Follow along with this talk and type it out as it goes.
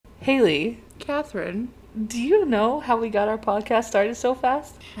Haley, Catherine, do you know how we got our podcast started so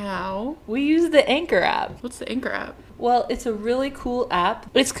fast? how? We use the Anchor app. What's the Anchor app? Well, it's a really cool app.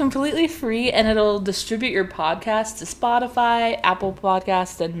 It's completely free and it'll distribute your podcast to Spotify, Apple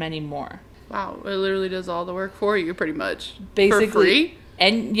Podcasts, and many more. Wow, it literally does all the work for you, pretty much. Basically, for free?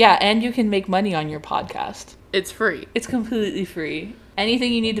 And you can make money on your podcast. It's free. It's completely free.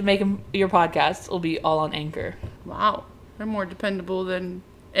 Anything you need to make your podcast will be all on Anchor. Wow, they're more dependable than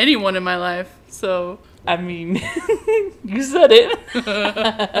anyone in my life, so... I mean, you said it.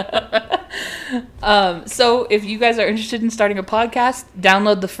 So if you guys are interested in starting a podcast,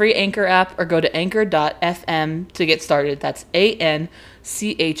 download the free Anchor app or go to anchor.fm to get started. That's ANCHOR.fm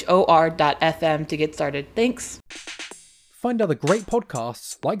to get started. Thanks. Find other great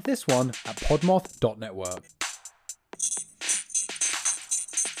podcasts like this one at podmoth.network.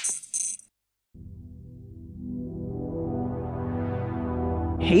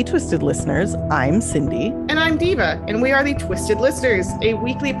 Hey, Twisted listeners, I'm Cindy. And I'm Diva, and we are the Twisted Listeners, a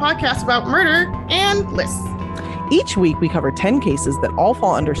weekly podcast about murder and lists. Each week, we cover 10 cases that all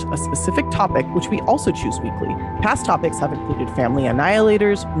fall under a specific topic, which we also choose weekly. Past topics have included family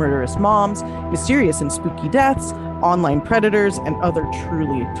annihilators, murderous moms, mysterious and spooky deaths, online predators, and other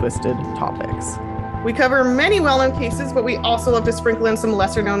truly twisted topics. We cover many well-known cases, but we also love to sprinkle in some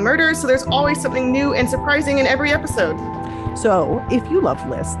lesser-known murders, so there's always something new and surprising in every episode. So, if you love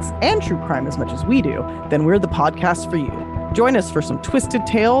lists and true crime as much as we do, then we're the podcast for you. Join us for some twisted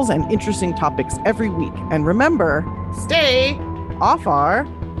tales and interesting topics every week. And remember, Stay off our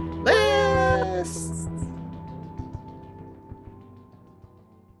lists.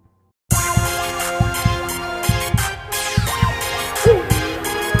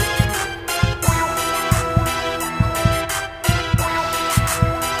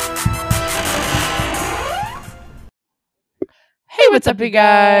 Hey, what's up, you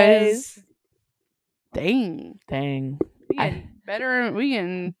guys? Dang. Dang. We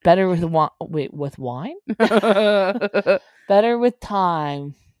can Better with with wine? Better with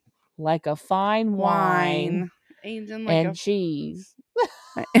time. Like a fine wine. Aging And cheese.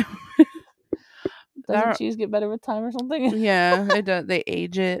 That- Doesn't cheese get better with time or something? Yeah, it does. They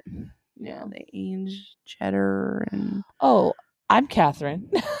age it. Yeah. They age cheddar and... Oh, I'm Catherine.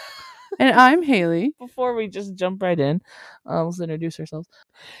 And I'm Haley. Before we just jump right in, let's introduce ourselves.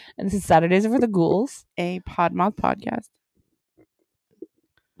 And this is Saturdays Are for the Ghouls. A Podmoth podcast.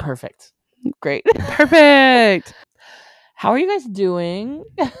 Perfect. Great. Perfect. How are you guys doing?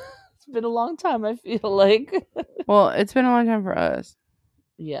 It's been a long time, I feel like. Well, it's been a long time for us.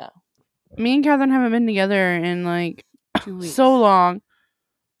 Yeah. Me and Catherine haven't been together in like 2 weeks. so long.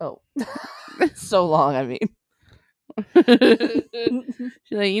 Oh. So long, I mean.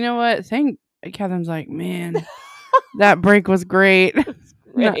 She's like, you know what? Catherine's like, man, that break was great.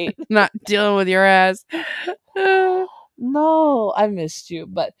 Great. Not dealing with your ass. No, I missed you,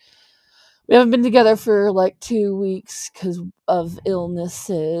 but we haven't been together for like 2 weeks because of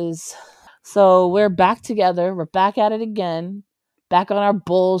illnesses. So we're back together. We're back at it again. Back on our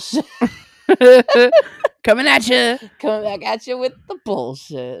bullshit. Coming at you. Coming back at you with the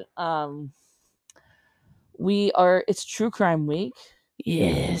bullshit. It's True Crime Week.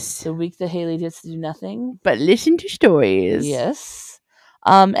 Yes. The week that Haley gets to do nothing. But listen to stories. Yes.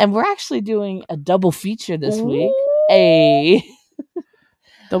 And we're actually doing a double feature this week.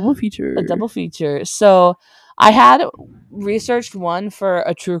 Double feature. A double feature. So I had researched one for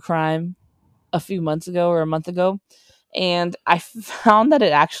a true crime a few months ago or a month ago, and I found that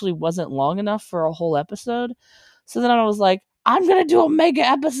it actually wasn't long enough for a whole episode. So then I was like, I'm going to do a mega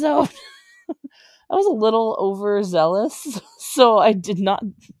episode. I was a little overzealous, so I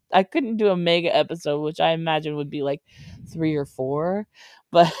couldn't do a mega episode, which I imagine would be like 3 or 4,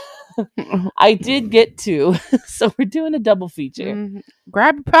 but I did get 2, so we're doing a double feature. Mm-hmm.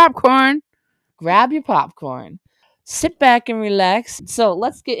 Grab your popcorn. Grab your popcorn. Sit back and relax. So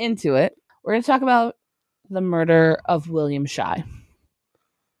let's get into it. We're going to talk about the murder of William Shy.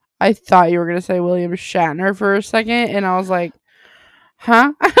 I thought you were going to say William Shatner for a second, and I was like,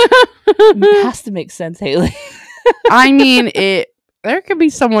 huh? It has to make sense, Haley. I mean, there could be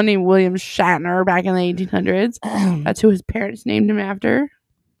someone named William Shatner back in the 1800s. That's who his parents named him after.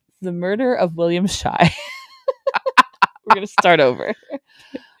 The murder of William Shy. We're going to start over.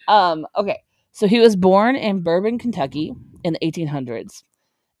 Okay. So he was born in Bourbon, Kentucky in the 1800s.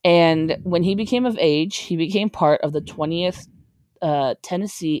 And when he became of age, he became part of the 20th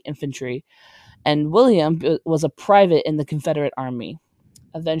Tennessee Infantry. And William was a private in the Confederate Army.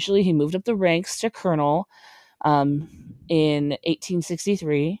 Eventually, he moved up the ranks to colonel in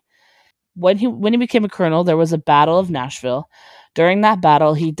 1863. when he became a colonel, there was a battle of Nashville. During that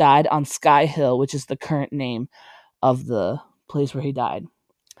battle, he died on Sky Hill, which is the current name of the place where he died.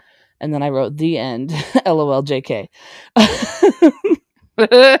 And then I wrote the end. LOL JK.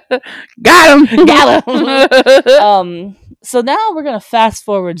 Got him. Got him. So now we're gonna fast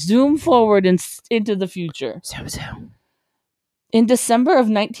forward, zoom forward into the future. So. In December of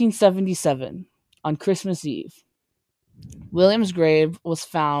 1977, on Christmas Eve, William's grave was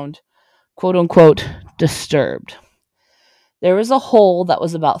found, quote unquote, disturbed. There was a hole that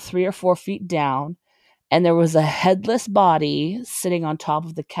was about 3 or 4 feet down, and there was a headless body sitting on top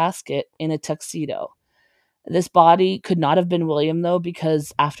of the casket in a tuxedo. This body could not have been William, though,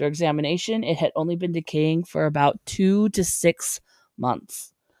 because after examination, it had only been decaying for about 2 to 6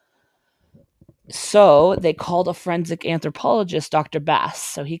 months. So they called a forensic anthropologist, Dr. Bass.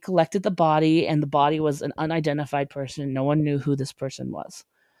 So he collected the body, and the body was an unidentified person. No one knew who this person was.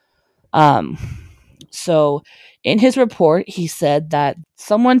 So in his report, he said that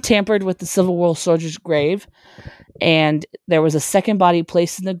someone tampered with the Civil War soldier's grave, and there was a second body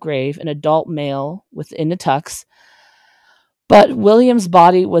placed in the grave, an adult male within the tux. But William's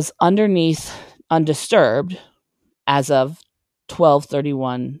body was underneath, undisturbed, as of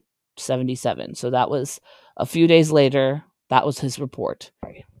 12/31/77. So that was a few days later. That was his report.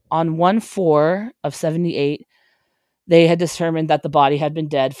 On 1/4/78, they had determined that the body had been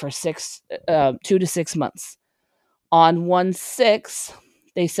dead for 2 to 6 months. On 1/6,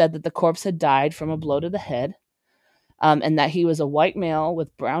 they said that the corpse had died from a blow to the head, and that he was a white male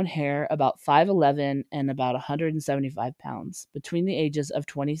with brown hair, about 5'11", and about 175 pounds, between the ages of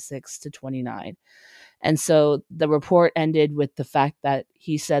 26 to 29. And so the report ended with the fact that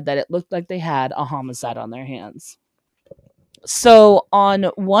he said that it looked like they had a homicide on their hands. So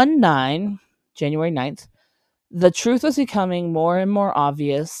on January 9th, the truth was becoming more and more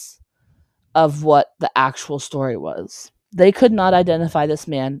obvious of what the actual story was. They could not identify this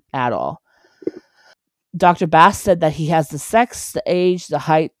man at all. Dr. Bass said that he has the sex, the age, the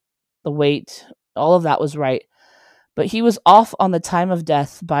height, the weight, all of that was right. But he was off on the time of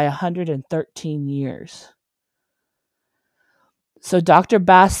death by 113 years. So Dr.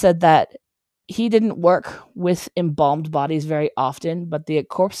 Bass said that he didn't work with embalmed bodies very often, but the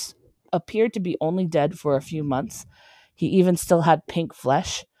corpse appeared to be only dead for a few months. He even still had pink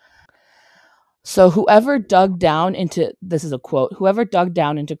flesh. So whoever dug down into, this is a quote, whoever dug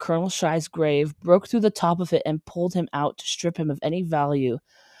down into Colonel Shy's grave broke through the top of it and pulled him out to strip him of any value,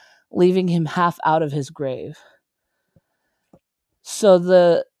 leaving him half out of his grave. So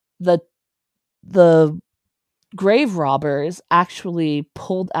the grave robbers actually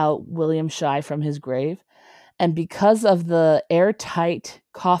pulled out William Shy from his grave, and because of the airtight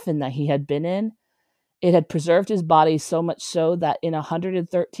coffin that he had been in, it had preserved his body so much so that in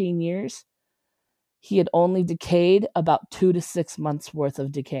 113 years, he had only decayed about 2 to 6 months worth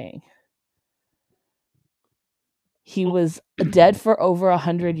of decaying. He was dead for over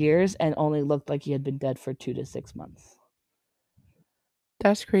 100 years and only looked like he had been dead for 2 to 6 months.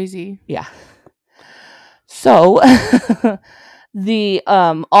 That's crazy. Yeah. So the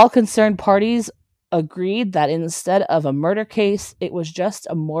all concerned parties agreed that instead of a murder case, it was just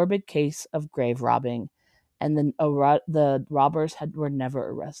a morbid case of grave robbing, and then the robbers were never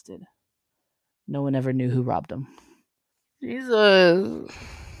arrested. No one ever knew who robbed them. Jesus.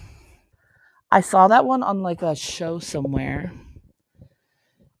 I saw that one on like a show somewhere,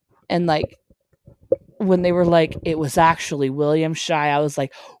 and like when they were like, it was actually William Shy, I was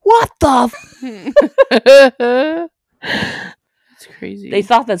like, what the That's crazy. They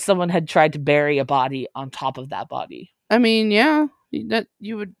thought that someone had tried to bury a body on top of that body. I mean, yeah, that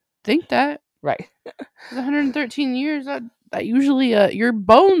you would think that. Right. 113 years, that usually your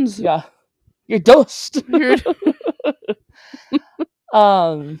bones. Yeah. Your dust.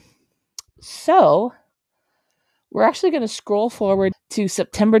 So we're actually going to scroll forward to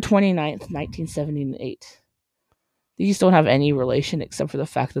September 29th, 1978. These don't have any relation except for the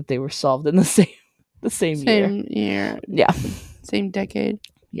fact that they were solved in the same year. Yeah. Same decade.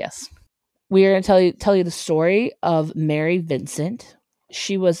 Yes. We are going to tell you the story of Mary Vincent.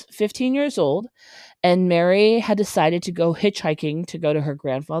 She was 15 years old, and Mary had decided to go hitchhiking to go to her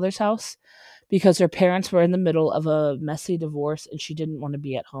grandfather's house because her parents were in the middle of a messy divorce and she didn't want to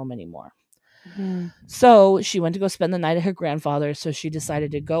be at home anymore. Mm-hmm. So she went to go spend the night at her grandfather's, so she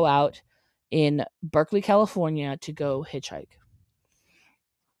decided to go out in Berkeley, California to go hitchhike.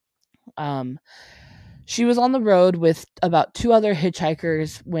 She was on the road with about 2 other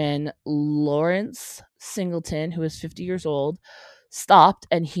hitchhikers when Lawrence Singleton, who was 50 years old, stopped,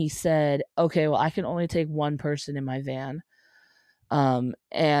 and he said, okay, well, I can only take one person in my van.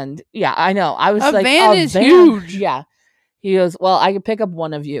 And yeah, I know. I was A like, van a is van? huge. Yeah. He goes, well, I could pick up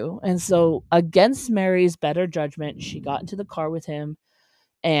one of you. And so, against Mary's better judgment, she got into the car with him,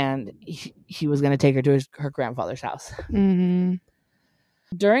 and he was going to take her to her grandfather's house. Mm-hmm.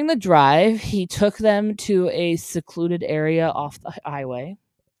 During the drive, he took them to a secluded area off the highway,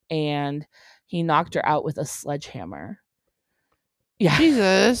 and he knocked her out with a sledgehammer. Yeah.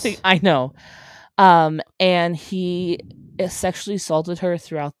 Jesus. I know. And he sexually assaulted her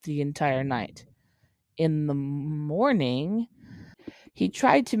throughout the entire night. In the morning, he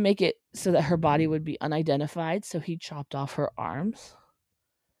tried to make it so that her body would be unidentified, so he chopped off her arms.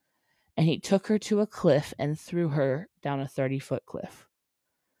 And he took her to a cliff and threw her down a 30-foot cliff,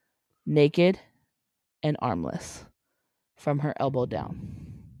 naked and armless, from her elbow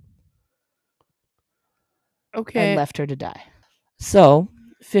down, Okay. and left her to die. So,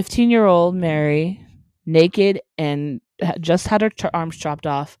 15-year-old Mary, naked and just had her arms chopped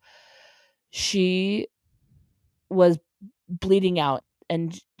off, she was bleeding out,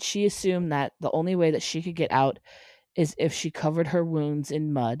 and she assumed that the only way that she could get out is if she covered her wounds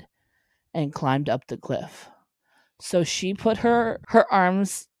in mud and climbed up the cliff. So she put her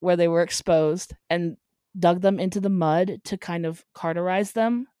arms where they were exposed and dug them into the mud to kind of cauterize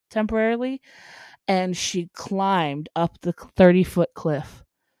them temporarily, and she climbed up the 30-foot cliff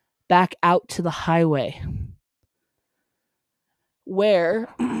back out to the highway, where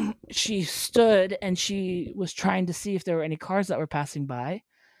she stood and she was trying to see if there were any cars that were passing by.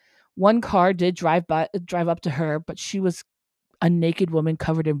 One car did drive up to her, but she was a naked woman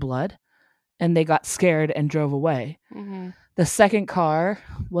covered in blood, and they got scared and drove away. Mm-hmm. The second car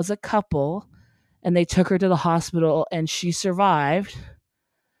was a couple, and they took her to the hospital, and she survived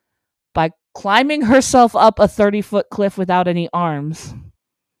by climbing herself up a 30-foot cliff without any arms.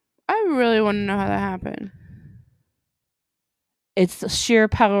 I really want to know how that happened. It's the sheer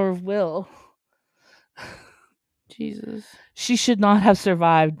power of will. Jesus. She should not have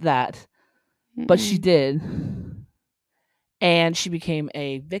survived that, but she Mm-mm. did. And she became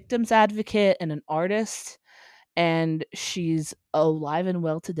a victim's advocate and an artist, and she's alive and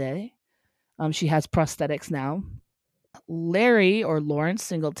well today. She has prosthetics now. Larry, or Lawrence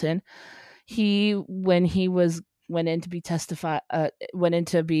Singleton, when he went in to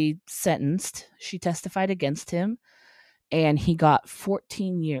be sentenced, she testified against him, and he got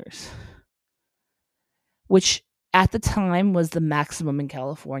 14 years, which at the time was the maximum in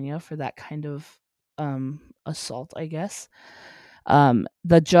California for that kind of assault, I guess.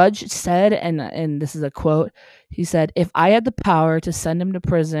 The judge said, and this is a quote, he said, "If I had the power to send him to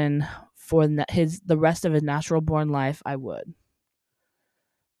prison for the rest of his natural born life, I would."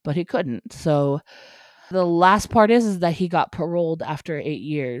 But he couldn't. So the last part is that he got paroled after 8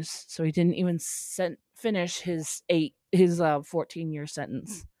 years. So he didn't even finish his 14-year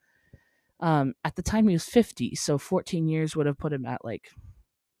sentence. At the time he was 50, so 14 years would have put him at like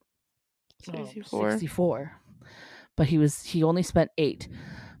 64. But he only spent 8.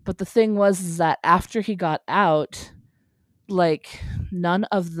 But the thing was that after he got out, like none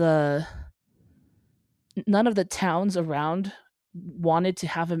of the towns around wanted to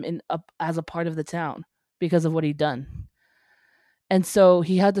have him as a part of the town because of what he'd done. And so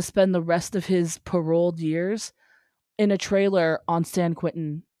he had to spend the rest of his paroled years in a trailer on San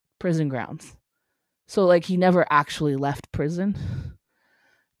Quentin prison grounds. So like he never actually left prison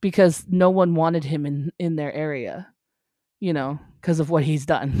because no one wanted him in their area, because of what he's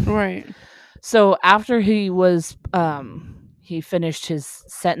done. Right. So after he finished his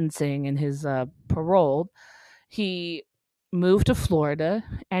sentencing and his parole, he moved to Florida,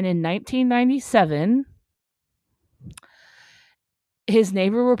 and in 1997, his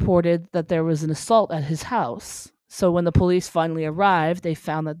neighbor reported that there was an assault at his house. So when the police finally arrived, they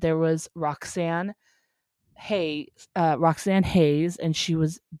found that there was Roxanne Hayes, and she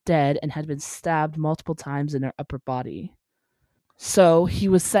was dead and had been stabbed multiple times in her upper body. So he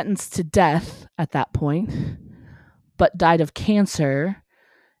was sentenced to death at that point, but died of cancer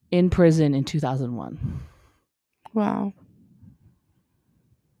in prison in 2001. Wow.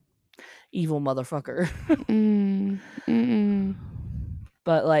 Evil motherfucker. Mm-mm.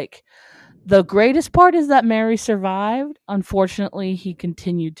 But like, the greatest part is that Mary survived. Unfortunately, he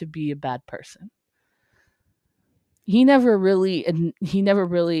continued to be a bad person. He never really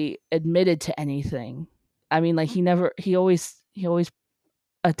admitted to anything. I mean, like he always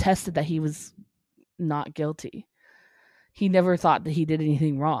attested that he was not guilty. He never thought that he did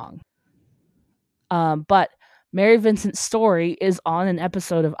anything wrong. But Mary Vincent's story is on an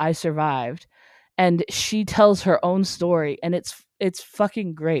episode of I Survived, and she tells her own story, and it's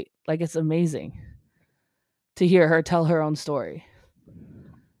fucking great. Like, it's amazing to hear her tell her own story.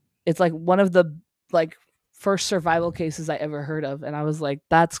 It's like one of the like first survival cases I ever heard of, and I was like,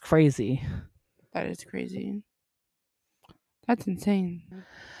 that's crazy. That is crazy. That's insane.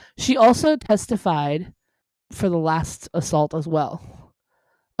 She also testified for the last assault as well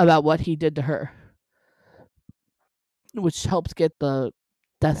about what he did to her, which helped get the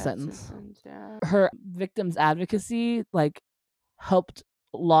death sentence. Yeah. Her victims advocacy like helped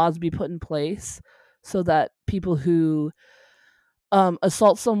laws be put in place so that people who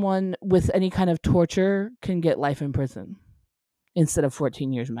assault someone with any kind of torture can get life in prison instead of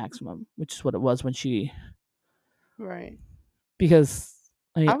 14 years maximum, which is what it was when she. Right. Because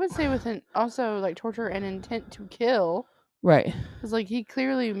I would say with also like torture and intent to kill. Right. Because like he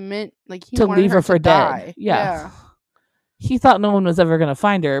clearly meant like he to wanted leave her her for to die. dead. Yeah. He thought no one was ever going to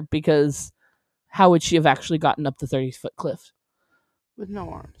find her because how would she have actually gotten up the 30-foot cliff? With no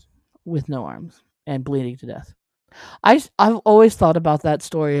arms. With no arms and bleeding to death. I've always thought about that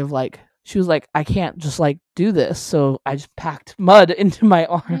story of like, she was like, I can't just like do this. So I just packed mud into my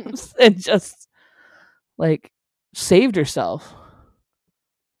arms and just like saved herself.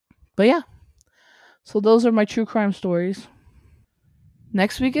 But yeah. So those are my true crime stories.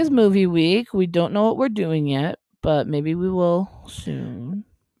 Next week is movie week. We don't know what we're doing yet, but maybe we will soon.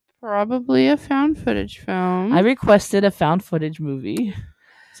 Probably a found footage film. I requested a found footage movie.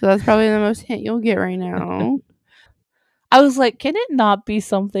 So that's probably the most hint you'll get right now. I was like, can it not be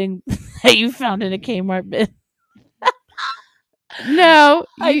something that you found in a Kmart bin? No.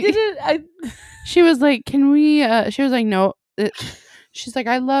 I didn't. She was like, can we, she was like, no. She's like,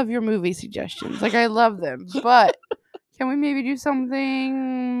 I love your movie suggestions. Like, I love them. But can we maybe do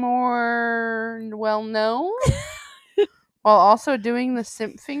something more well known? While also doing the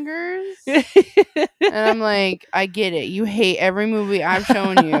simp fingers? And I'm like, I get it. You hate every movie I've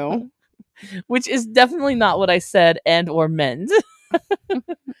shown you. Which is definitely not what I said and or meant.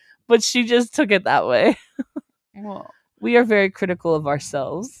 But she just took it that way. Well, we are very critical of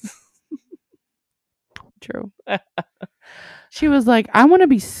ourselves. True. She was like, I want to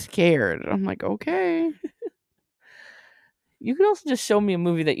be scared. I'm like, okay. You could also just show me a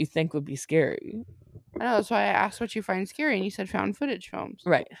movie that you think would be scary. I know, that's why I asked what you find scary, and you said found footage films.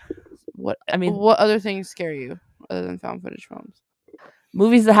 Right. What other things scare you other than found footage films?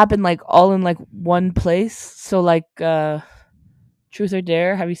 Movies that happen like all in like one place. So like Truth or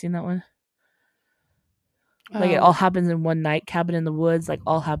Dare. Have you seen that one? Like it all happens in one night. Cabin in the Woods, like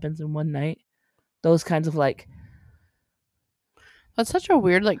all happens in one night. Those kinds of like. That's such a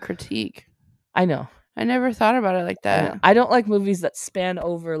weird like critique. I know. I never thought about it like that. I don't like movies that span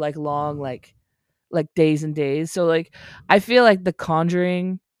over like long like days and days. So like I feel like The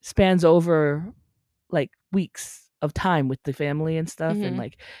Conjuring spans over like weeks of time with the family and stuff, and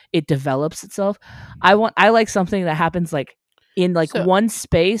like it develops itself. I like something that happens like in like one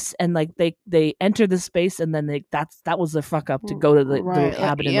space, and like they enter the space, and then that was the fuck up to go to the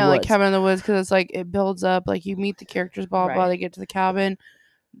cabin in the woods. Like Cabin in the Woods, because it's like it builds up, like you meet the characters, blah blah, they get to the cabin,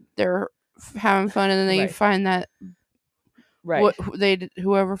 they're having fun, and then they find that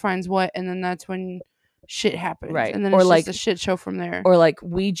whoever finds what, and then that's when shit happens, and then it's just a shit show from there. Or like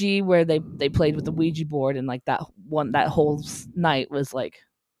Ouija, where they played with the Ouija board, and like that whole night was like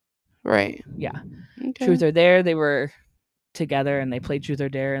okay. Truth or Dare, they were together and they played Truth or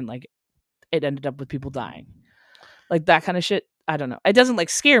Dare, and like it ended up with people dying, like that kind of shit. I don't know, it doesn't like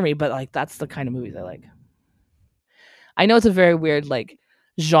scare me, but like that's the kind of movies I like. I know it's a very weird like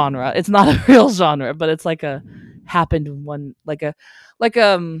genre. It's not a real genre, but it's like a happened one like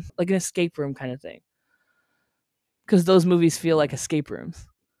an escape room kind of thing, because those movies feel like escape rooms,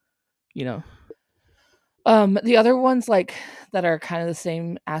 you know. The other ones like that are kind of the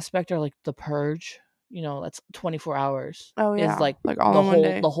same aspect are like The Purge. You know, that's 24 hours. Oh yeah, is like all in one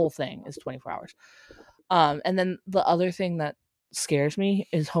day. The whole thing is 24 hours. And then the other thing that scares me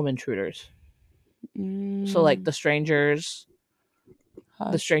is home intruders. So like The Strangers,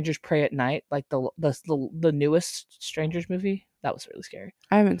 The Strangers Prey at Night, like the newest Strangers movie. That was really scary.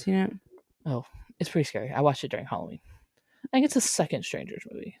 I haven't seen it. Oh, it's pretty scary. I watched it during Halloween. I think it's the second Strangers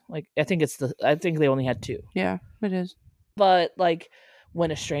movie. Like I think they only had 2. Yeah, it is. But like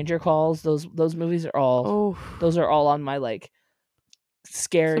When a Stranger Calls, those movies are all those are all on my like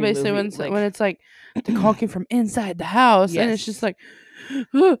scary. So basically, movie, when it's like the call came from inside the house, and it's just like,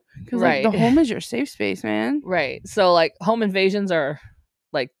 because like, the home is your safe space, man. Right. So like home invasions are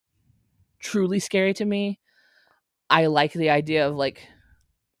like truly scary to me. I like the idea of like,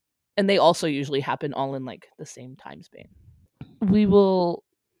 and they also usually happen all in like the same time span. We will.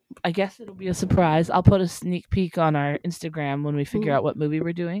 I guess it'll be a surprise. I'll put a sneak peek on our Instagram when we figure out what movie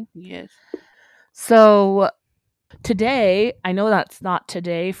we're doing. Yes. So Today, I know that's not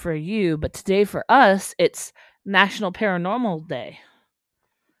today for you, but today for us, it's National Paranormal Day.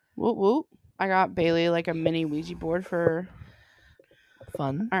 Whoop whoop. I got Bailey like a mini Ouija board for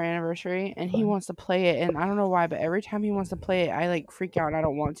Fun. our anniversary, and he Fun. wants to play it, and I don't know why, but every time he wants to play it, I like freak out and I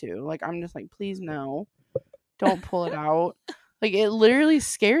don't want to. Like, I'm just like, please no, don't pull it out. Like, it literally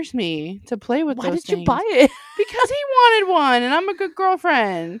scares me to play with Why those did you things. buy it? Because he wanted one, and I'm a good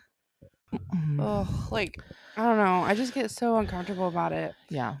girlfriend. Mm, Ugh, like, I don't know. I just get so uncomfortable about it.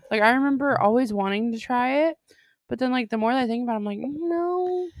 yeah. Like, I remember always wanting to try it, but then, like, the more that I think about it, I'm like,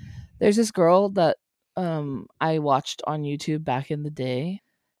 no. There's this girl that I watched on YouTube back in the day.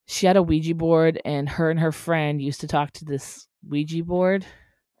 She had a Ouija board, and her friend used to talk to this Ouija board,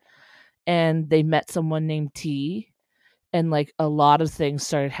 and they met someone named T, and like a lot of things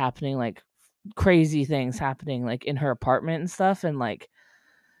started happening, like crazy things happening like in her apartment and stuff, and like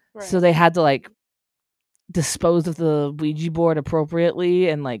so they had to like dispose of the Ouija board appropriately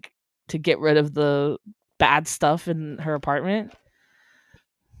and like to get rid of the bad stuff in her apartment.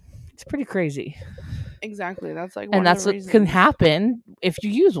 It's pretty crazy. Exactly. That's like one And that's of the what can reasons. happen if you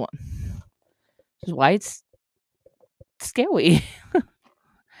use one. Which is why it's scary.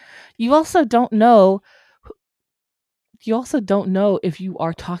 You also don't know if you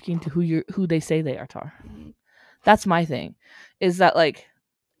are talking to who they say they are. That's my thing. Is that like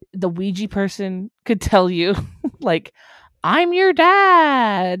the Ouija person could tell you like, I'm your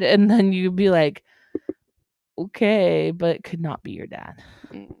dad, and then you'd be like, okay, but it could not be your dad.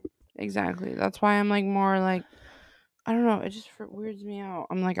 Exactly. That's why I'm like more like, I don't know. It just weirds me out.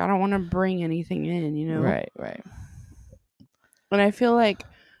 I'm like, I don't want to bring anything in, you know? Right. And I feel like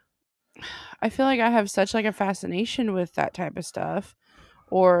I have such like a fascination with that type of stuff,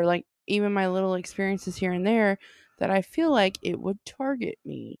 or like even my little experiences here and there, that I feel like it would target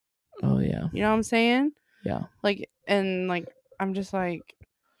me. Oh yeah. You know what I'm saying? Yeah. Like, and like, I'm just like,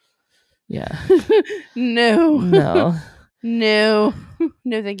 Yeah. no, No. no,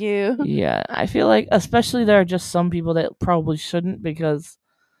 no, thank you. Yeah. I feel like especially there are just some people that probably shouldn't, because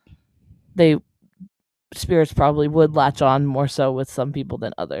spirits probably would latch on more so with some people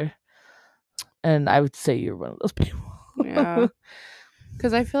than other. And I would say you're one of those people. Yeah.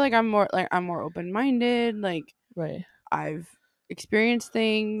 Because I feel like I'm more open-minded. Like, Right. I've experienced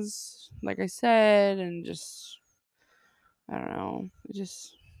things, like I said, and just, I don't know, it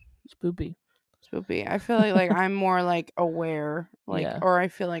just Spoopy. spoopy. I feel like I'm more like aware, like, Yeah. or I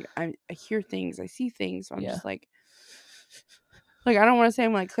feel like I hear things, I see things, so I'm Yeah. just like I don't want to say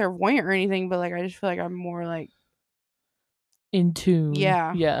I'm like clairvoyant or anything, but like I just feel like I'm more like In tune.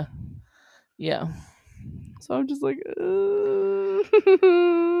 Yeah. Yeah. Yeah. So I'm just like,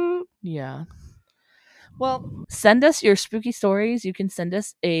 Yeah. Well, send us your spooky stories. You can send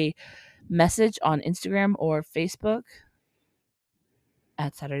us a message on Instagram or Facebook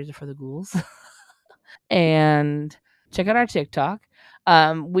at Saturdays Are for the Ghouls. And check out our TikTok.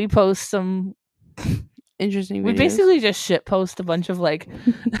 We post some. interesting. We videos. basically just shit post a bunch of like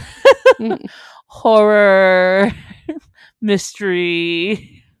horror,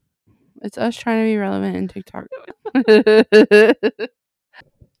 mystery. It's us trying to be relevant in TikTok.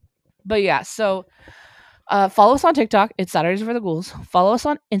 But yeah, so follow us on TikTok. It's Saturdays for the Ghouls. Follow us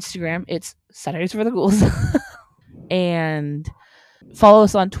on Instagram. It's Saturdays for the Ghouls. And follow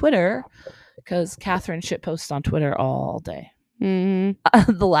us on Twitter, because Catherine shit posts on Twitter all day.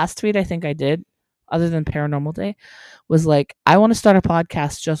 Mm-hmm. The last tweet I think I did, other than Paranormal Day, was like, I want to start a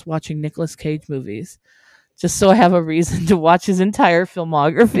podcast just watching Nicolas Cage movies, just so I have a reason to watch his entire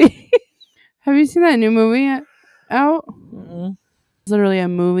filmography. Have you seen that new movie out? Mm-mm. It's literally a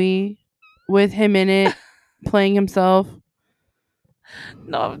movie with him in it, playing himself.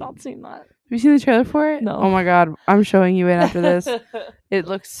 No, I've not seen that. Have you seen the trailer for it? No. Oh my god, I'm showing you it after this. It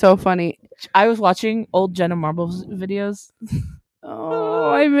looks so funny. I was watching old Jenna Marbles videos.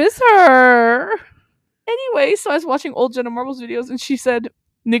 Oh, I miss her. Anyway, so I was watching old Jenna Marbles videos, and she said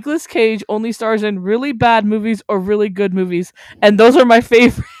Nicolas Cage only stars in really bad movies or really good movies, and those are my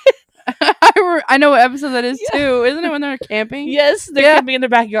favorite. I know what episode that is Yeah. too. Isn't it when they're camping? Yes, they're Yeah. camping in their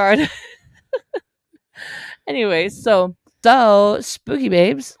backyard. Anyway, so spooky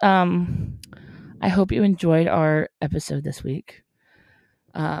babes. I hope you enjoyed our episode this week.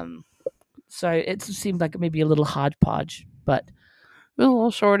 Sorry, it seemed like maybe a little hodgepodge, but It was a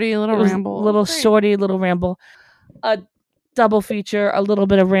little shorty, a little it was ramble. a little Great. shorty, little ramble, a double feature, a little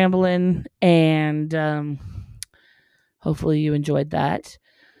bit of rambling, and hopefully you enjoyed that.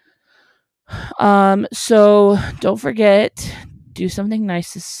 So don't forget, do something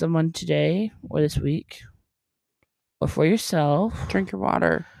nice to someone today or this week, or for yourself. Drink your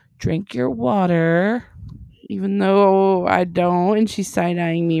water. Drink your water. Even though I don't, and she's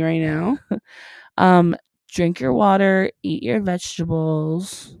side-eyeing me right now. Drink your water, eat your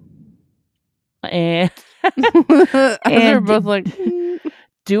vegetables, and They're both like,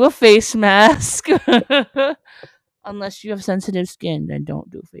 do a face mask. Unless you have sensitive skin, then don't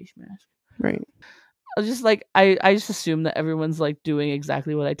do a face mask. right. I was just like, I just assume that everyone's like doing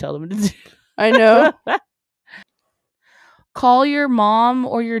exactly what I tell them to do. I know. Call your mom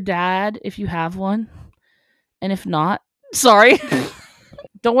or your dad if you have one. And if not, sorry.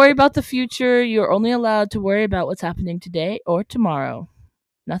 Don't worry about the future. You're only allowed to worry about what's happening today or tomorrow.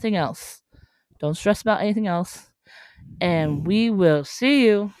 Nothing else. Don't stress about anything else. And we will see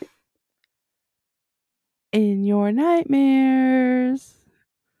you In your nightmares.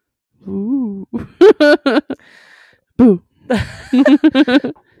 Ooh. Boo.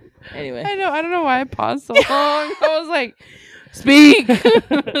 Anyway. I don't know why I paused so long. I was like, speak.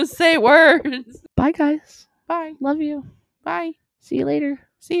 Say words. Bye, guys. Bye. Love you. Bye. See you later.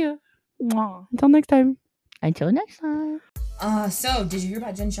 See ya. Mwah. Until next time. Until next time. So, did you hear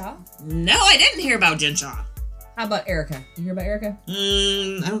about Jen Shaw? No, I didn't hear about Jen Shaw. How about Erica? Did you hear about Erica?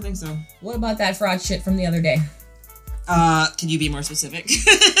 I don't think so. What about that fraud shit from the other day? Can you be more specific?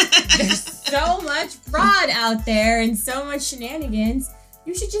 There's so much fraud out there and so much shenanigans.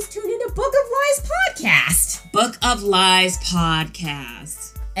 You should just tune in to Book of Lies podcast. Book of Lies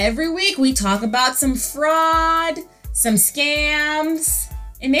podcast. Every week we talk about some fraud, some scams,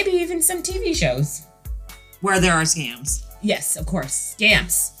 and maybe even some TV shows. Where there are scams. Yes, of course.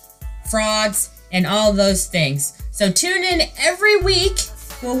 Scams, frauds, and all those things. So tune in every week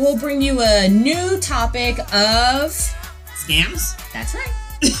where we'll bring you a new topic of... Scams? That's right.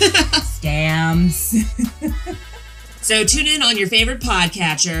 Scams. So tune in on your favorite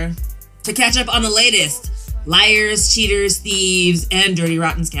podcatcher to catch up on the latest liars, cheaters, thieves, and dirty,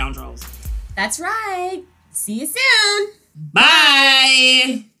 rotten scoundrels. That's right. See you soon.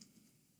 Bye!